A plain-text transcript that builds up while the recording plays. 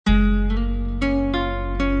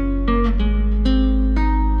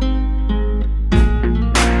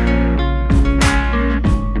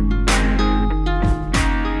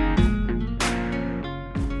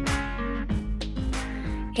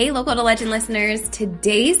Hey, Local to Legend listeners.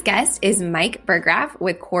 Today's guest is Mike Burgraff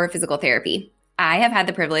with Core Physical Therapy. I have had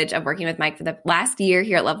the privilege of working with Mike for the last year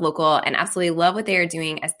here at Love Local and absolutely love what they are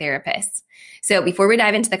doing as therapists. So before we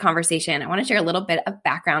dive into the conversation, I want to share a little bit of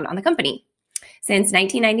background on the company. Since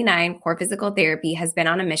 1999, Core Physical Therapy has been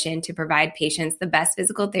on a mission to provide patients the best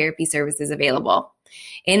physical therapy services available.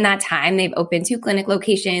 In that time, they've opened 2 clinic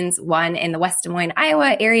locations, one in the West Des Moines,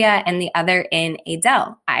 Iowa area, and the other in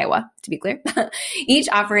Adel, Iowa, to be clear, each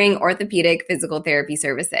offering orthopedic physical therapy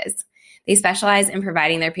services. They specialize in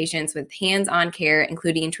providing their patients with hands-on care,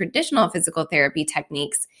 including traditional physical therapy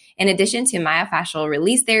techniques, in addition to myofascial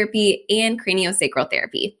release therapy and craniosacral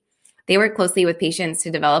therapy. They work closely with patients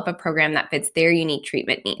to develop a program that fits their unique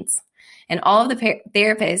treatment needs. And all of the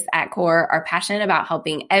therapists at Core are passionate about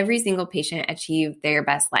helping every single patient achieve their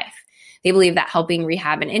best life. They believe that helping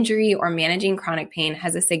rehab an injury or managing chronic pain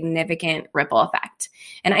has a significant ripple effect.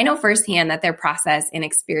 And I know firsthand that their process and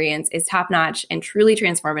experience is top-notch and truly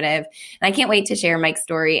transformative. And I can't wait to share Mike's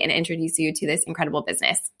story and introduce you to this incredible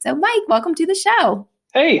business. So Mike, welcome to the show.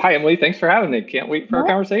 Hey, hi, Emily. Thanks for having me. Can't wait for our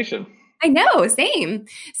conversation. I know, same.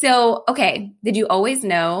 So, okay, did you always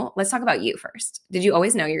know, let's talk about you first. Did you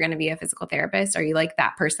always know you're going to be a physical therapist? Are you like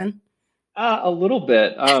that person? A little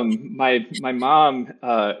bit. My mom,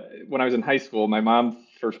 when I was in high school, my mom,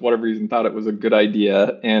 for whatever reason, thought it was a good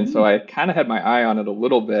idea. And so I kind of had my eye on it a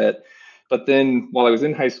little bit. But then while I was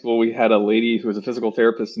in high school, we had a lady who was a physical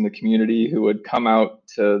therapist in the community who would come out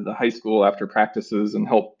to the high school after practices and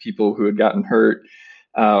help people who had gotten hurt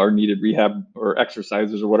or needed rehab or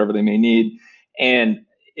exercises or whatever they may need. And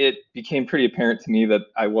it became pretty apparent to me that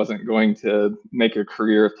I wasn't going to make a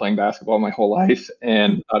career of playing basketball my whole life,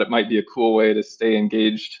 and thought it might be a cool way to stay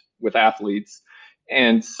engaged with athletes.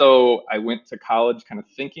 And so I went to college kind of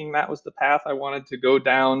thinking that was the path I wanted to go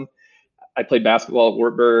down. I played basketball at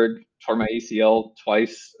Wartburg, tore my ACL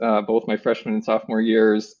twice, both my freshman and sophomore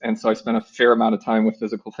years. And so I spent a fair amount of time with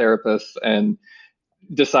physical therapists and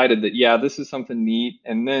decided that, yeah, this is something neat.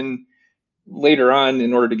 And then later on,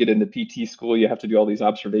 in order to get into PT school, you have to do all these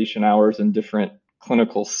observation hours in different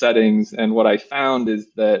clinical settings. And what I found is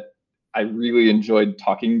that I really enjoyed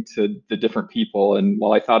talking to the different people. And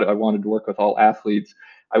while I thought I wanted to work with all athletes,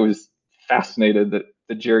 I was fascinated that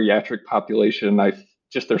the geriatric population,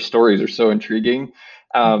 just their stories are so intriguing.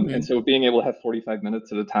 And so being able to have 45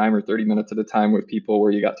 minutes at a time or 30 minutes at a time with people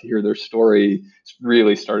where you got to hear their story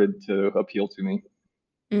really started to appeal to me.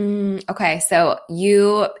 Okay. So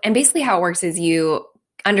and basically how it works is you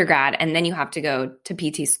undergrad and then you have to go to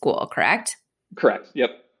PT school, correct? Correct.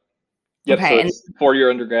 Yep. Okay. So it's 4-year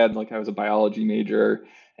undergrad, like I was a biology major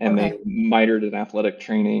and then minored in athletic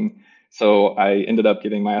training. So I ended up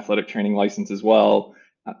getting my athletic training license as well.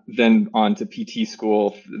 Then on to PT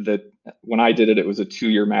school. That when I did it, it was a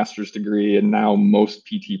 2-year master's degree. And now most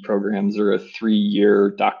PT programs are a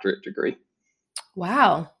 3-year doctorate degree.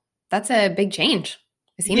 Wow. That's a big change.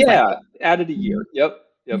 It seems like. Added a year. Yep.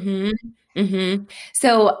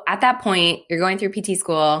 So at that point, you're going through PT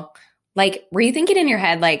school. Like, were you thinking in your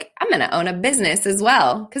head, like, I'm going to own a business as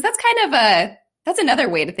well? Because that's kind of that's another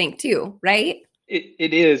way to think too, right?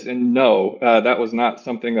 It is. And no, that was not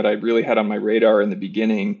something that I really had on my radar in the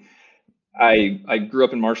beginning. I grew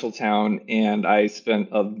up in Marshalltown, and I spent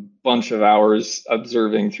a bunch of hours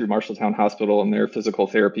observing through Marshalltown Hospital and their physical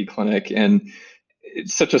therapy clinic. And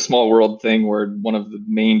it's such a small world thing where one of the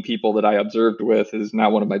main people that I observed with is now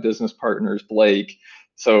one of my business partners, Blake.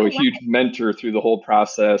 So a huge mentor through the whole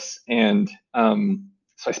process. And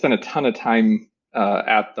so I spent a ton of time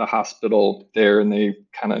at the hospital there, and they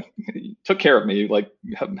kind of took care of me, like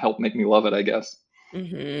helped make me love it, I guess.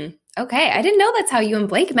 Okay. I didn't know that's how you and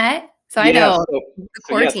Blake met. So I know the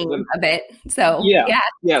core team a bit. So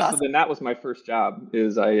awesome. So then that was my first job.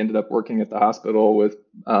 Is I ended up working at the hospital with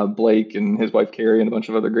Blake and his wife Carrie and a bunch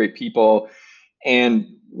of other great people. And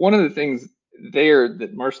one of the things there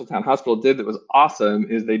that Marshalltown Hospital did that was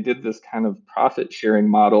awesome is they did this kind of profit sharing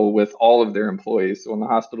model with all of their employees. So when the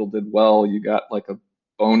hospital did well, you got like a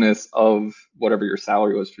bonus of whatever your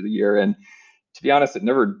salary was for the year. And to be honest, it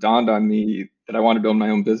never dawned on me that I wanted to own my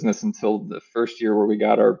own business until the first year where we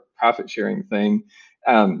got our profit sharing thing.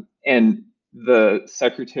 And the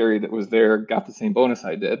secretary that was there got the same bonus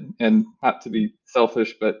I did. And not to be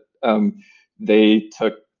selfish, but they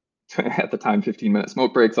took, at the time, 15-minute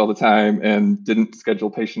smoke breaks all the time and didn't schedule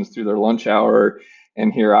patients through their lunch hour.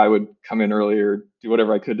 And here I would come in earlier, do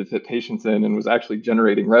whatever I could to fit patients in, and was actually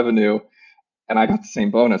generating revenue. And I got the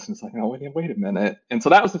same bonus. And it's like, oh, wait a minute. And so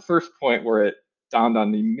that was the first point where it dawned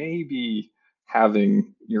on me, maybe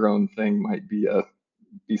having your own thing might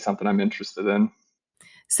be something I'm interested in.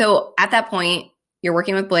 So at that point, you're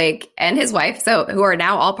working with Blake and his wife, so who are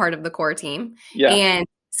now all part of the core team. Yeah. And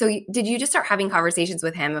so did you just start having conversations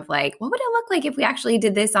with him of like, what would it look like if we actually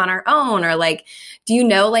did this on our own? Or like, do you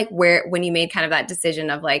know like when you made kind of that decision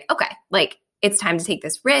of like, okay, like it's time to take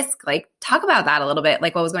this risk? Like talk about that a little bit.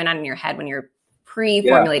 Like what was going on in your head when you're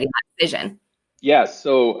pre-formulating that decision? Yeah.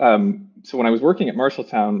 So when I was working at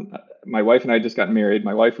Marshalltown, my wife and I just got married.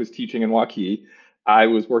 My wife was teaching in Waukee. I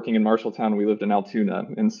was working in Marshalltown. We lived in Altoona,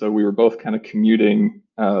 and so we were both kind of commuting,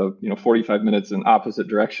 45 minutes in opposite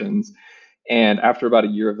directions. And after about a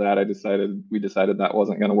year of that, we decided that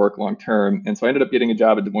wasn't going to work long term. And so I ended up getting a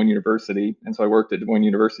job at Des Moines University. And so I worked at Des Moines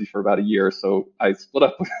University for about a year. So I split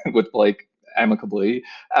up with Blake amicably,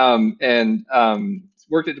 and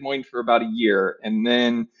worked at Des Moines for about a year. And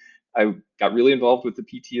then I got really involved with the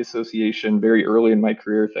PT Association very early in my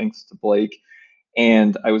career, thanks to Blake.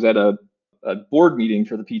 And I was at a board meeting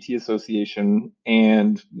for the PT Association,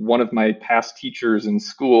 and one of my past teachers in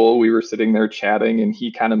school, we were sitting there chatting, and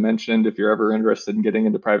he kind of mentioned, if you're ever interested in getting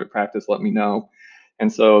into private practice, let me know.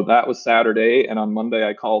 And so that was Saturday, and on Monday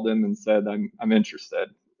I called him and said, I'm interested.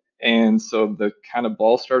 And so the kind of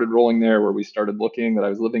ball started rolling there, where we started looking. That I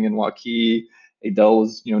was living in Waukee, Adel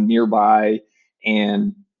was nearby,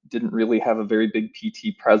 and didn't really have a very big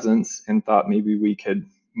PT presence, and thought maybe we could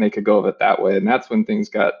make a go of it that way. And that's when things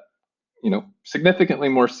got significantly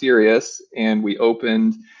more serious, and we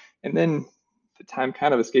opened. And then the time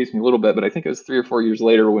kind of escapes me a little bit, but I think it was 3 or 4 years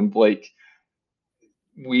later when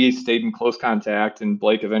we stayed in close contact, and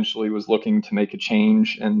Blake eventually was looking to make a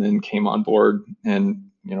change and then came on board, and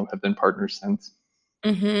have been partners since.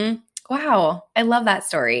 Mm-hmm. Wow. I love that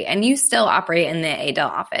story. And you still operate in the Adel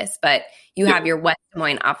office, but you have your West Des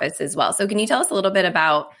Moines office as well. So can you tell us a little bit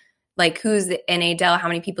about like who's in Adel, how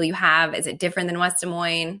many people you have? Is it different than West Des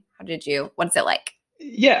Moines? What's it like?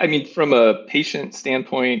 Yeah, I mean, from a patient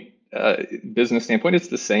standpoint, business standpoint, it's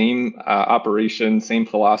the same operation, same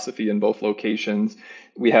philosophy in both locations.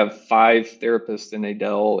 We have 5 therapists in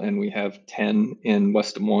Adel, and we have 10 in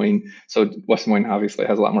West Des Moines. So West Des Moines obviously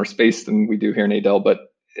has a lot more space than we do here in Adel,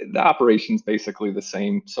 but the operation's basically the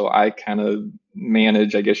same. So I kind of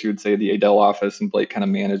manage, I guess you would say, the Adel office, and Blake kind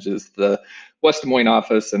of manages the West Des Moines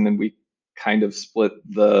office, and then we kind of split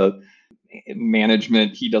the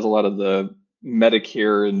management. He does a lot of the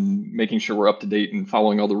Medicare and making sure we're up to date and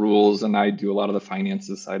following all the rules, and I do a lot of the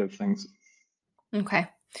finances side of things. Okay.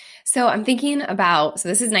 So I'm thinking about, so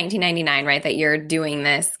this is 1999, right? That you're doing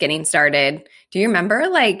this, getting started. Do you remember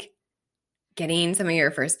like getting some of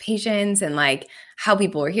your first patients and like how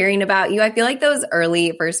people were hearing about you? I feel like those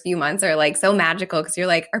early first few months are like so magical, because you're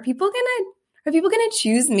like, are people gonna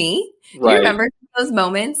choose me? Right. Do you remember those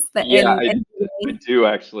moments? I do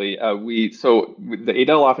actually. The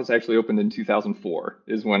Adel office actually opened in 2004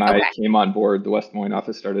 is when I came on board. The West Des Moines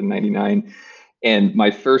office started in 99. And my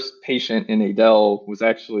first patient in Adel was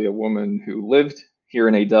actually a woman who lived here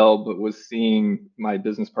in Adel, but was seeing my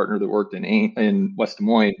business partner that worked in West Des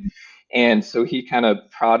Moines. And so he kind of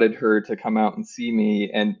prodded her to come out and see me.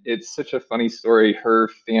 And it's such a funny story. Her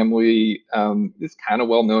family is kind of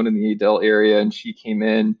well known in the Adel area, and she came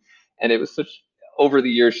in, and it was over the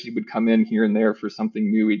years, she would come in here and there for something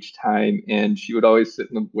new each time. And she would always sit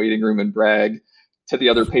in the waiting room and brag to the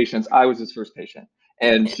other patients, I was his first patient.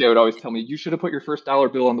 And she would always tell me, you should have put your first dollar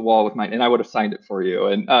bill on the wall with mine, and I would have signed it for you.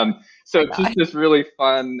 And so just this really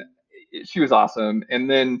fun, she was awesome. And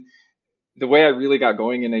then the way I really got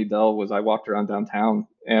going in Adel was I walked around downtown,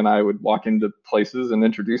 and I would walk into places and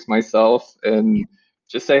introduce myself and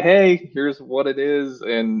just say, hey, here's what it is.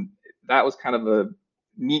 And that was kind of a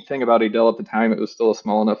neat thing about Adel at the time. It was still a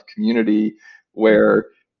small enough community where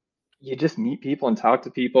you just meet people and talk to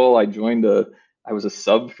people. I was a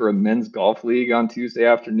sub for a men's golf league on Tuesday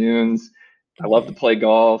afternoons. I love to play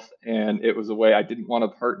golf, and it was a way I didn't want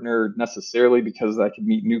to partner necessarily because I could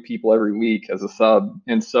meet new people every week as a sub.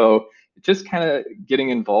 And so just kind of getting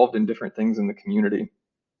involved in different things in the community.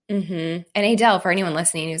 Mm-hmm. And Adel, for anyone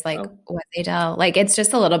listening who's like, what's Adel? Like, it's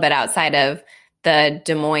just a little bit outside of the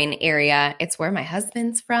Des Moines area. It's where my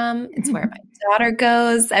husband's from. It's where my daughter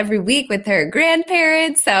goes every week with her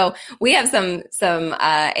grandparents. So we have some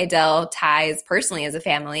Adel ties personally as a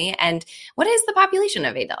family. And what is the population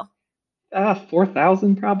of Adel?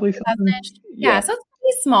 4,000 probably. Yeah, so it's a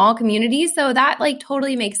pretty small community. So that like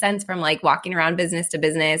totally makes sense from like walking around business to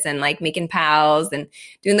business and like making pals and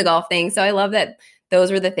doing the golf thing. So I love that those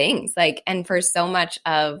were the things like, and for so much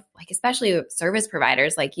of like, especially service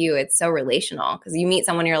providers like you, it's so relational because you meet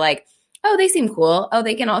someone, you're like, oh, they seem cool. Oh,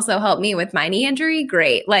 they can also help me with my knee injury.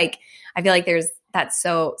 Great. Like, I feel like that's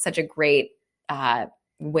such a great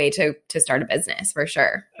way to start a business for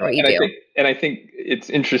sure for what you And I do. think, and I think it's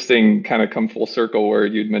interesting, kind of come full circle where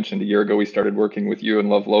you'd mentioned a year ago we started working with you and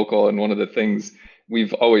Love Local, and one of the things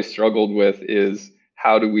we've always struggled with is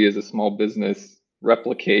how do we as a small business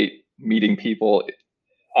replicate meeting people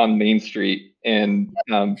on Main Street and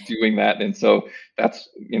doing that. And so that's,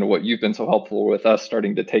 what you've been so helpful with us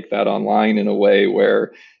starting to take that online in a way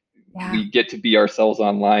where Yeah. we get to be ourselves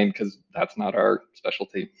online because that's not our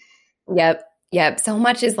specialty. Yep. Yep. So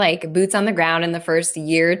much is like boots on the ground in the first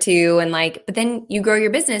year or two. And like, but then you grow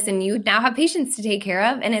your business and you now have patients to take care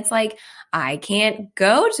of. And it's like, I can't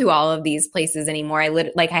go to all of these places anymore.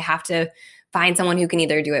 I have to find someone who can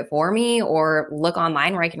either do it for me or look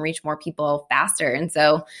online where I can reach more people faster. And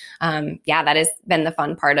so, that has been the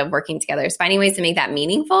fun part of working together, is finding ways to make that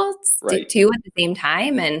meaningful Right. too at the same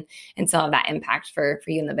time and still have that impact for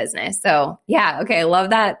you in the business. So yeah. Okay. I love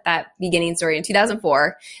that beginning story in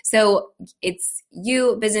 2004. So it's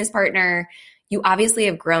you, business partner. You obviously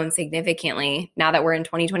have grown significantly now that we're in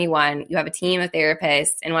 2021. You have a team of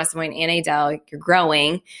therapists in West Des Moines and Adel. You're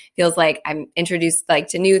growing. Feels like I'm introduced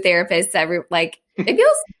to new therapists it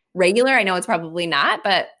feels regular. I know it's probably not,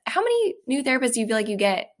 but how many new therapists do you feel like you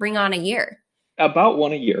bring on a year? About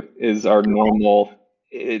one a year is our normal.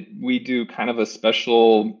 We do kind of a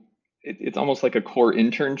special, it's almost like a core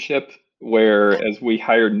internship where as we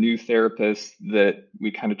hire new therapists that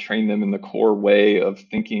we kind of train them in the core way of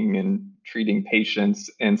thinking and treating patients.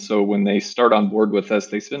 And so when they start on board with us,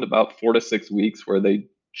 they spend about 4 to 6 weeks where the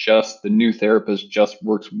new therapist just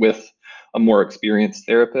works with a more experienced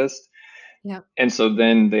therapist. Yeah. And so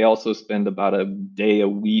then they also spend about a day a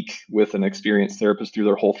week with an experienced therapist through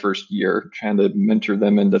their whole first year, trying to mentor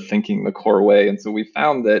them into thinking the core way. And so we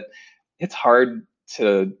found that it's hard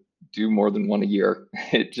to do more than one a year.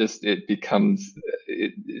 It's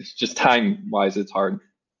just time wise, it's hard.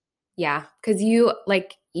 Yeah. Cause you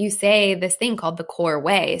say this thing called the core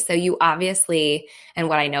way. So you obviously, and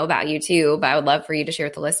what I know about you too, but I would love for you to share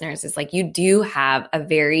with the listeners, is you do have a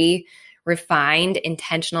very refined,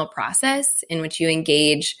 intentional process in which you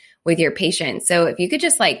engage with your patients. So if you could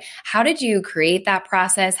just how did you create that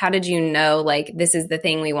process? How did you know this is the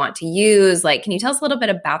thing we want to use? Can you tell us a little bit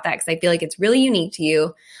about that? Because I feel like it's really unique to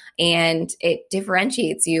you and it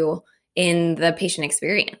differentiates you in the patient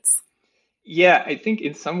experience. Yeah, I think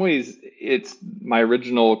in some ways it's my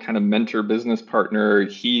original kind of mentor business partner.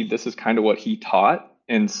 This is kind of what he taught.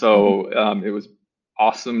 And so it was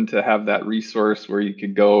awesome to have that resource where you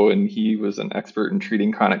could go, and he was an expert in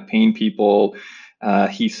treating chronic pain people.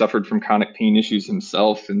 He suffered from chronic pain issues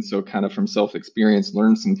himself. And so kind of from self-experience,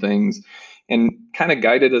 learned some things and kind of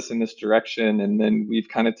guided us in this direction. And then we've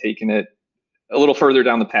kind of taken it a little further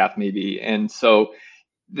down the path maybe. And so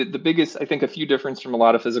the biggest, I think, a few difference from a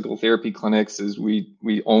lot of physical therapy clinics is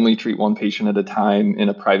we only treat one patient at a time in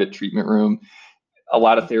a private treatment room. A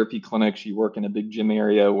lot of therapy clinics, you work in a big gym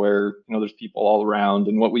area where there's people all around.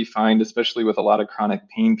 And what we find, especially with a lot of chronic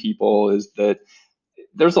pain people, is that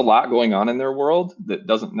there's a lot going on in their world that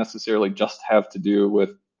doesn't necessarily just have to do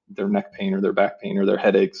with their neck pain or their back pain or their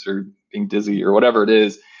headaches or being dizzy or whatever it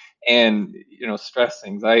is. And stress,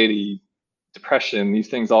 anxiety, depression, these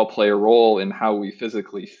things all play a role in how we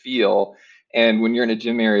physically feel. And when you're in a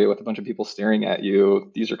gym area with a bunch of people staring at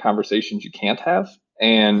you, these are conversations you can't have.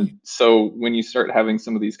 And so when you start having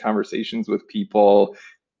some of these conversations with people,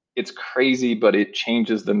 it's crazy, but it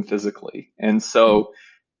changes them physically. And so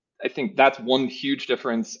I think that's one huge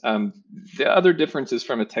difference. The other difference is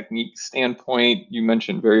from a technique standpoint. You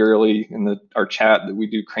mentioned very early in our chat that we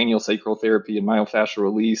do cranial sacral therapy and myofascial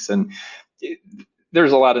release. And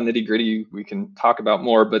there's a lot of nitty gritty we can talk about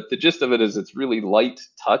more, but the gist of it is it's really light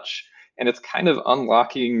touch, and it's kind of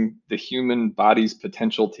unlocking the human body's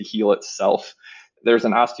potential to heal itself. There's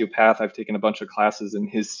an osteopath, I've taken a bunch of classes in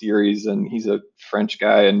his series, and he's a French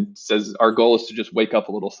guy, and says our goal is to just wake up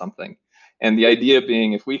a little something. And the idea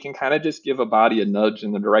being, if we can kind of just give a body a nudge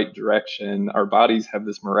in the right direction, our bodies have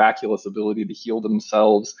this miraculous ability to heal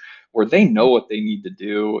themselves, where they know what they need to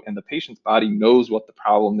do, and the patient's body knows what the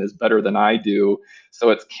problem is better than I do. So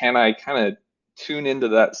it's, can I kind of tune into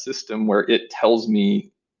that system where it tells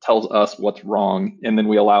us what's wrong, and then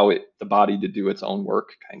we allow the body to do its own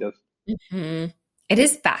work, kind of. Mm-hmm. It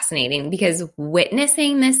is fascinating because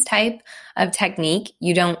witnessing this type of technique,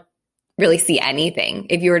 you don't really see anything.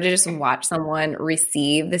 If you were to just watch someone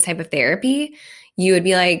receive this type of therapy, you would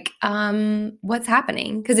be like, what's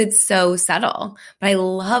happening? Because it's so subtle. But I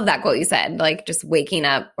love that quote you said, just waking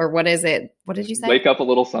up, or what is it? What did you say? Wake up a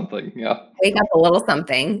little something. Yeah. Wake up a little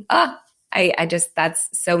something. I just, that's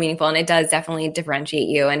so meaningful. And it does definitely differentiate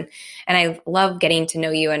you. And I love getting to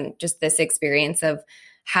know you and just this experience of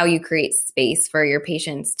how you create space for your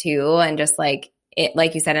patients too. And just like it,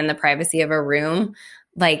 like you said, in the privacy of a room,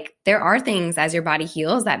 like there are things as your body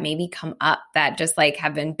heals that maybe come up that just like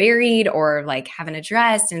have been buried or like haven't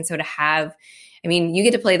addressed. And so to have, I mean, you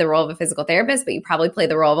get to play the role of a physical therapist, but you probably play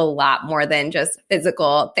the role of a lot more than just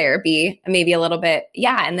physical therapy, maybe a little bit.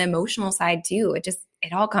 Yeah. And the emotional side too.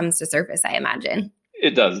 It all comes to surface, I imagine.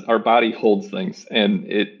 It does. Our body holds things, and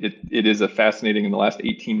it is a fascinating. In the last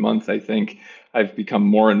 18 months, I think I've become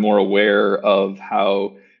more and more aware of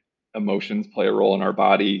how emotions play a role in our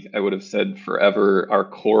body. I would have said forever, our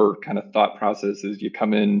core kind of thought process is you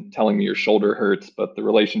come in telling me your shoulder hurts, but the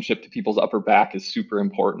relationship to people's upper back is super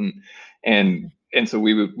important. And so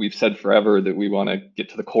we've said forever that we want to get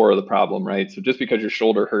to the core of the problem, right? So just because your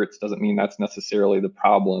shoulder hurts doesn't mean that's necessarily the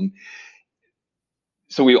problem.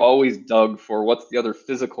 So we always dug for what's the other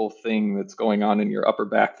physical thing that's going on in your upper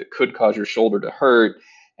back that could cause your shoulder to hurt.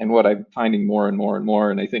 And what I'm finding more and more and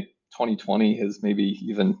more, and I think 2020 has maybe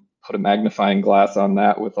even put a magnifying glass on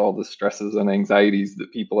that with all the stresses and anxieties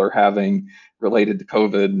that people are having related to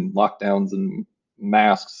COVID and lockdowns and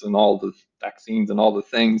masks and all the vaccines and all the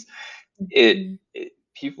things. It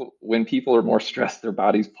people when people are more stressed, their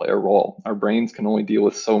bodies play a role. Our brains can only deal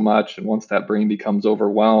with so much, and once that brain becomes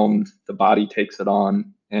overwhelmed, the body takes it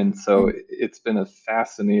on. And so it's been a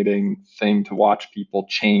fascinating thing to watch people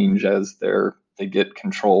change as they get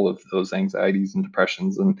control of those anxieties and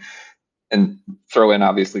depressions. And throw in,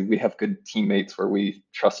 obviously, we have good teammates where we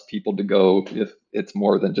trust people to go if it's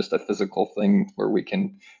more than just a physical thing, where we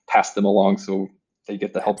can pass them along so they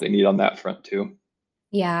get the help they need on that front too.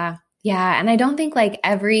 Yeah. Yeah. And I don't think like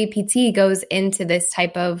every PT goes into this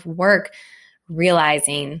type of work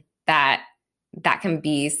realizing that it can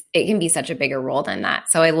be such a bigger role than that.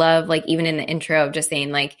 So I love like even in the intro of just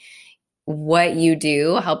saying like what you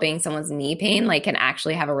do helping someone's knee pain like can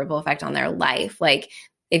actually have a ripple effect on their life. Like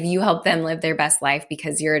if you help them live their best life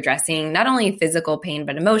because you're addressing not only physical pain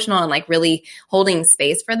but emotional and like really holding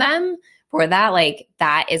space for them for that, like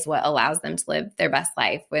that is what allows them to live their best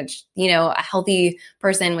life, which, you know, a healthy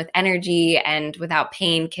person with energy and without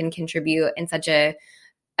pain can contribute in such a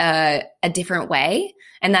different way.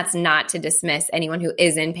 And that's not to dismiss anyone who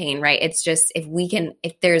is in pain, right? It's just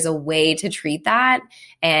if there's a way to treat that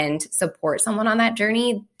and support someone on that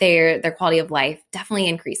journey, their quality of life definitely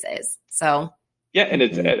increases. So Yeah,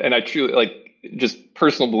 and I truly like just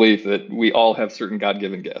personal belief that we all have certain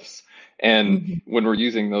God-given gifts. And mhm. when we're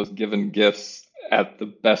using those given gifts at the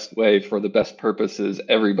best way for the best purposes,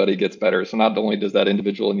 everybody gets better. So not only does that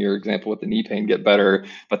individual in your example with the knee pain get better,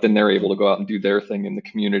 but then they're able to go out and do their thing in the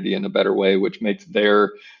community in a better way, which makes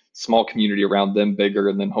their small community around them bigger.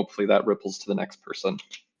 And then hopefully that ripples to the next person.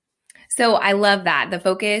 So I love that. The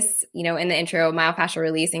focus, you know, in the intro, myofascial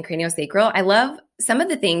release and craniosacral. I love some of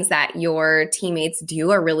the things that your teammates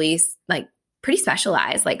do are really like pretty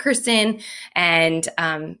specialized, like Kirsten and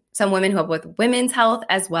some women who help with women's health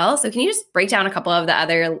as well. So can you just break down a couple of the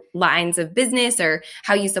other lines of business or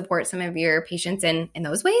how you support some of your patients in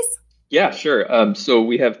those ways? Yeah, sure. So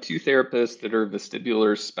we have two therapists that are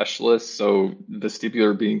vestibular specialists. So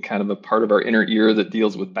vestibular being kind of a part of our inner ear that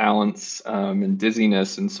deals with balance and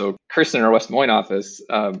dizziness. And so Kirsten in our West Des Moines office,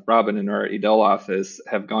 Robin in our Adel office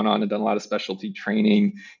have gone on and done a lot of specialty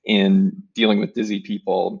training in dealing with dizzy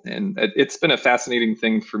people. And it's been a fascinating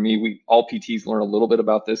thing for me. We all PTs learn a little bit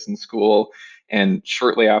about this in school. And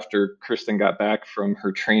shortly after Kirsten got back from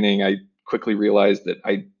her training, I quickly realized that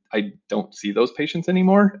I don't see those patients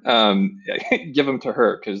anymore. Give them to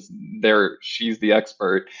her because she's the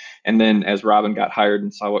expert. And then as Robin got hired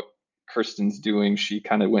and saw what Kirsten's doing, she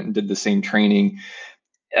kind of went and did the same training.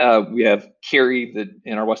 We have Carrie that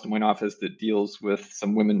in our West Des Moines office that deals with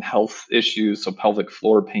some women health issues, so pelvic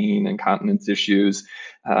floor pain and continence issues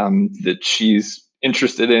that she's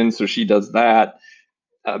interested in. So she does that.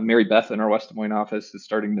 Mary Beth in our West Des Moines office is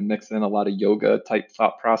starting to mix in a lot of yoga type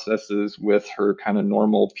thought processes with her kind of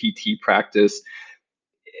normal PT practice.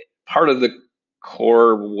 Part of the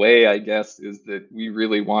core way, I guess, is that we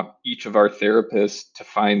really want each of our therapists to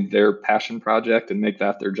find their passion project and make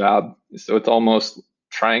that their job. So it's almost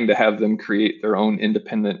trying to have them create their own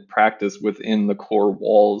independent practice within the core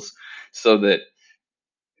walls so that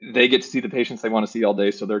they get to see the patients they want to see all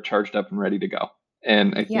day. So they're charged up and ready to go.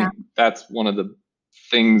 And I Yeah. think that's one of the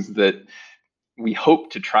things that we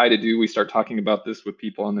hope to try to do. We start talking about this with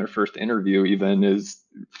people on their first interview, even is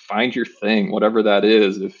find your thing, whatever that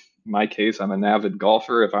is. If in my case, I'm an avid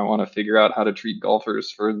golfer. If I want to figure out how to treat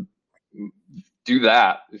golfers do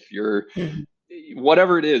that. If you're Mhm.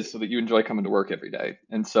 whatever it is so that you enjoy coming to work every day.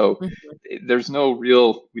 And so Mhm. there's no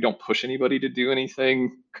real, we don't push anybody to do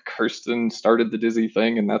anything. Kirsten started the Dizzy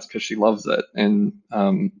thing, and that's because she loves it. And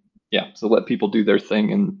yeah, so let people do their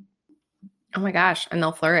thing. And Oh my gosh, and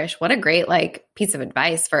they'll flourish. What a great like piece of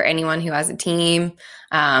advice for anyone who has a team,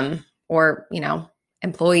 or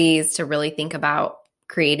employees to really think about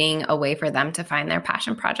creating a way for them to find their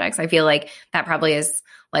passion projects. I feel like that probably has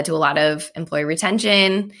led to a lot of employee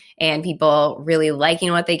retention and people really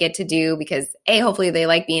liking what they get to do because hopefully they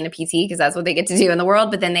like being a PT because that's what they get to do in the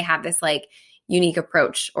world, but then they have this like unique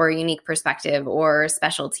approach or unique perspective or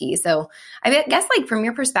specialty. So I guess like from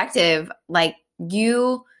your perspective, like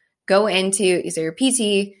you go into, so you're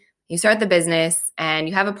PT, you start the business and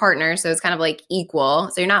you have a partner. So it's kind of like equal.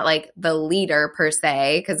 So you're not like the leader per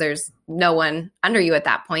se, because there's no one under you at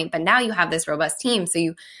that point. But now you have this robust team. So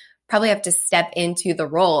you probably have to step into the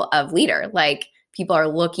role of leader. Like people are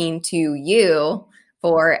looking to you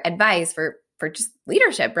for advice, for just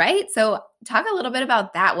leadership, right? So talk a little bit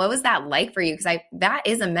about that. What was that like for you? Because that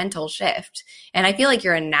is a mental shift. And I feel like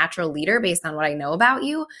you're a natural leader based on what I know about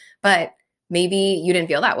you. But maybe you didn't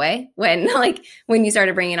feel that way when you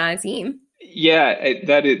started bringing on a team. yeah,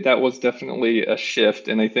 that was definitely a shift.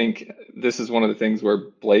 And I think this is one of the things where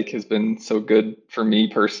Blake has been so good for me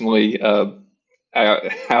personally.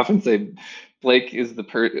 I often say Blake is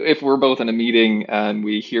if we're both in a meeting and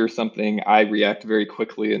we hear something, I react very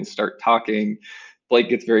quickly and start talking. Blake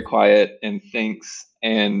gets very quiet and thinks,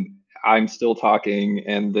 and I'm still talking.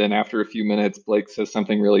 And then after a few minutes, Blake says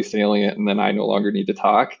something really salient, and then I no longer need to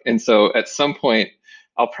talk. And so at some point,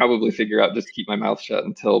 I'll probably figure out just to keep my mouth shut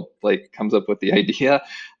until Blake comes up with the idea.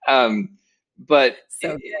 But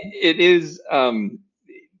So it is.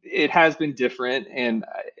 It has been different, and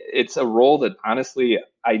it's a role that honestly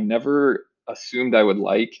I never assumed I would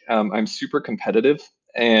like. I'm super competitive,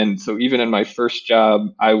 and so even in my first job,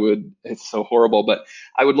 it's so horrible, but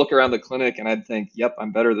I would look around the clinic and I'd think, yep,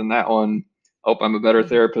 I'm better than that one. Oh, I'm a better good.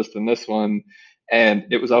 therapist than this one. And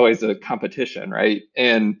it was always a competition, right?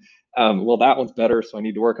 And well, that one's better, so I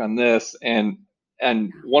need to work on this. And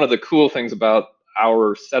one of the cool things about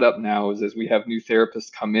our setup now is as we have new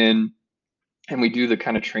therapists come in and we do the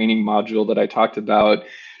kind of training module that I talked about.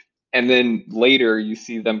 And then later you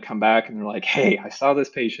see them come back and they're like, hey, I saw this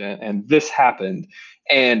patient and this happened.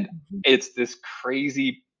 And it's this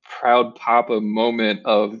crazy proud papa moment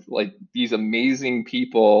of like these amazing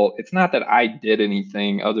people. It's not that I did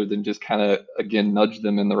anything other than just kind of, again, nudge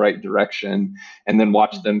them in the right direction and then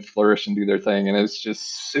watch them flourish and do their thing. And it's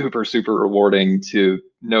just super, super rewarding to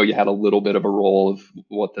know you had a little bit of a role of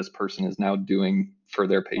what this person is now doing for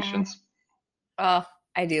their Yeah. patients. Oh,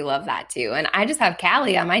 I do love that too. And I just have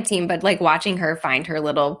Callie on my team, but like watching her find her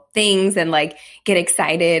little things and like get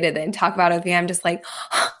excited and then talk about it with me, I'm just like,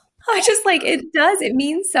 I just like, it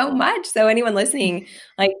means so much. So anyone listening,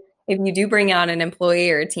 like if you do bring on an employee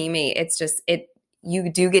or a teammate,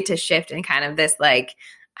 you do get to shift in kind of this, like,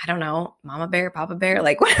 I don't know, mama bear, papa bear,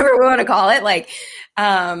 like whatever we want to call it, like,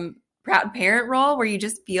 proud parent role where you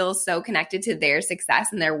just feel so connected to their success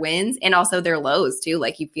and their wins and also their lows too.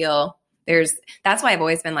 Like you feel that's why I've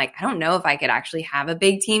always been like, I don't know if I could actually have a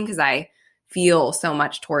big team because I feel so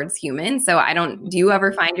much towards humans. So do you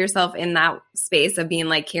ever find yourself in that space of being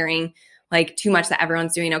like caring like too much that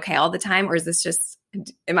everyone's doing okay all the time? Or is this just,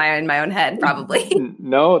 am I in my own head? Probably.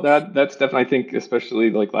 No, that's definitely, I think,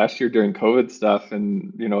 especially like last year during COVID stuff,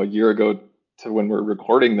 and a year ago to when we're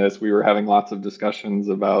recording this, we were having lots of discussions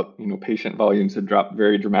about, patient volumes had dropped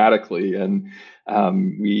very dramatically, and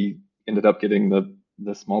we ended up getting the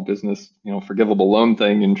small business, forgivable loan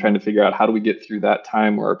thing and trying to figure out how do we get through that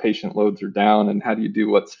time where our patient loads are down and how do you do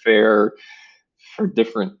what's fair for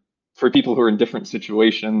people who are in different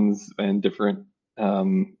situations and different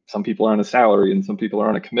some people are on a salary and some people are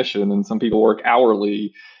on a commission and some people work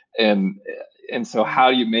hourly and so how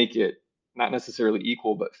do you make it not necessarily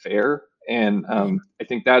equal but fair. And I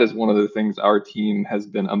think that is one of the things our team has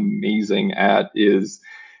been amazing at is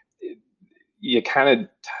you kind of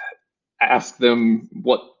ask them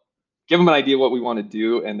give them an idea what we want to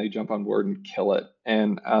do and they jump on board and kill it.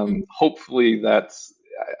 And hopefully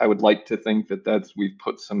I would like to think that's we've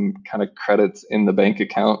put some kind of credits in the bank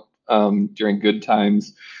account during good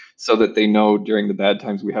times so that they know during the bad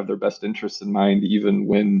times we have their best interests in mind, even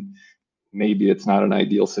when maybe it's not an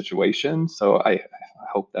ideal situation. So I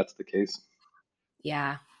hope that's the case.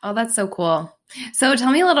 Yeah. Oh, that's so cool. So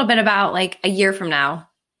tell me a little bit about like a year from now,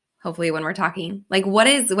 hopefully when we're talking, like what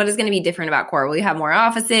is going to be different about Core? Will you have more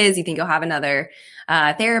offices? You think you'll have another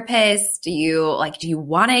therapist? Do you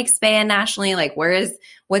want to expand nationally? Like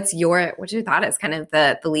what's your thought as kind of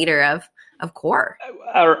the leader of of CORE?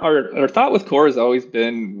 Our thought with CORE has always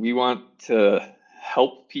been we want to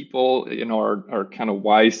help people. Our kind of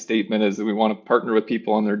wise statement is that we want to partner with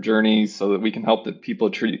people on their journeys so that we can help the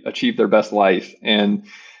people achieve their best life. And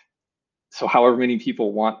so however many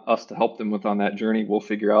people want us to help them with on that journey, we'll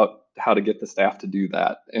figure out how to get the staff to do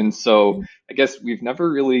that. And so I guess we've never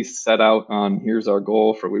really set out on here's our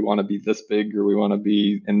goal for we want to be this big or we want to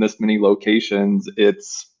be in this many locations.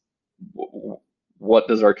 It's what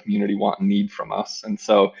does our community want and need from us? And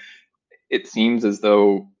so it seems as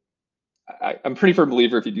though I'm a pretty firm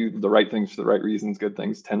believer if you do the right things for the right reasons, good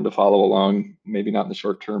things tend to follow along, maybe not in the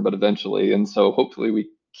short term, but eventually. And so hopefully we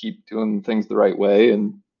keep doing things the right way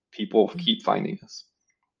and people keep finding us.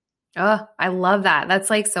 Oh, I love that. That's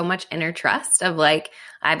like so much inner trust of like,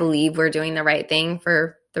 I believe we're doing the right thing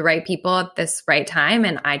for the right people at this right time.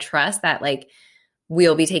 And I trust that like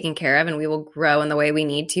we'll be taken care of and we will grow in the way we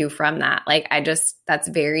need to from that. Like, it's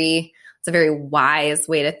a very wise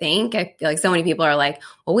way to think. I feel like so many people are like,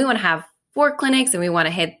 well, we want to have 4 clinics and we want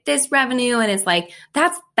to hit this revenue. And it's like,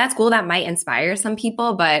 that's cool. That might inspire some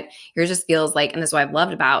people, but yours just feels like, and this is what I've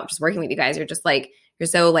loved about just working with you guys. You're just like, you're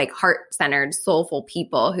so like heart-centered, soulful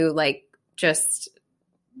people who like just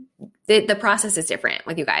the process is different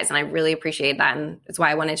with you guys. And I really appreciate that. And it's why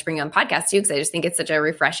I wanted to bring you on the podcast too, because I just think it's such a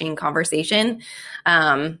refreshing conversation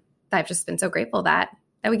that I've just been so grateful that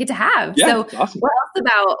we get to have. Yeah, so awesome.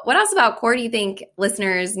 What else about CORE do you think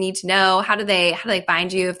listeners need to know? How do they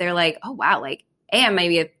find you if they're like, oh wow, like I am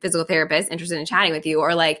maybe a physical therapist interested in chatting with you,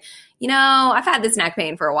 or like, I've had this neck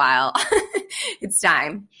pain for a while. It's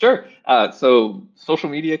time. Sure. So social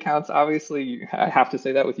media accounts, obviously, I have to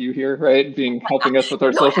say that with you here, right? Helping us with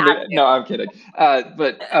our social media. No, I'm kidding.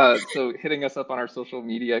 So hitting us up on our social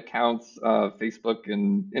media accounts, Facebook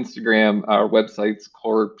and Instagram, our website's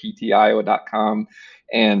coreptio.com.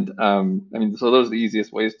 And so those are the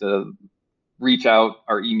easiest ways to reach out.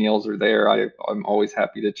 Our emails are there. I'm always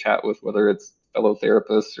happy to chat with whether it's fellow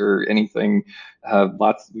therapists or anything.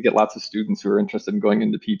 We get lots of students who are interested in going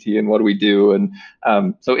into PT and what do we do. And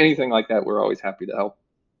so anything like that, we're always happy to help.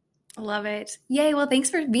 I love it. Yay. Well, thanks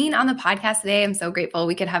for being on the podcast today. I'm so grateful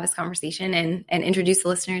we could have this conversation and introduce the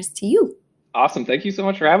listeners to you. Awesome. Thank you so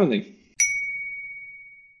much for having me.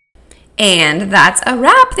 And that's a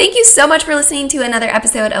wrap. Thank you so much for listening to another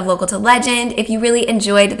episode of Local to Legend. If you really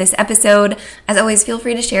enjoyed this episode, as always, feel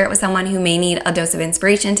free to share it with someone who may need a dose of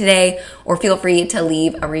inspiration today, or feel free to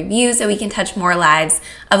leave a review so we can touch more lives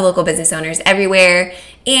of local business owners everywhere.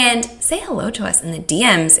 And say hello to us in the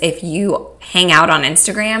DMs if you hang out on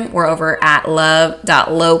Instagram. We're over at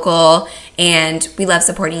love.local, and we love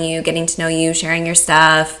supporting you, getting to know you, sharing your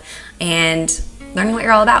stuff, and learning what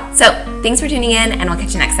you're all about. So thanks for tuning in, and we'll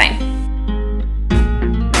catch you next time.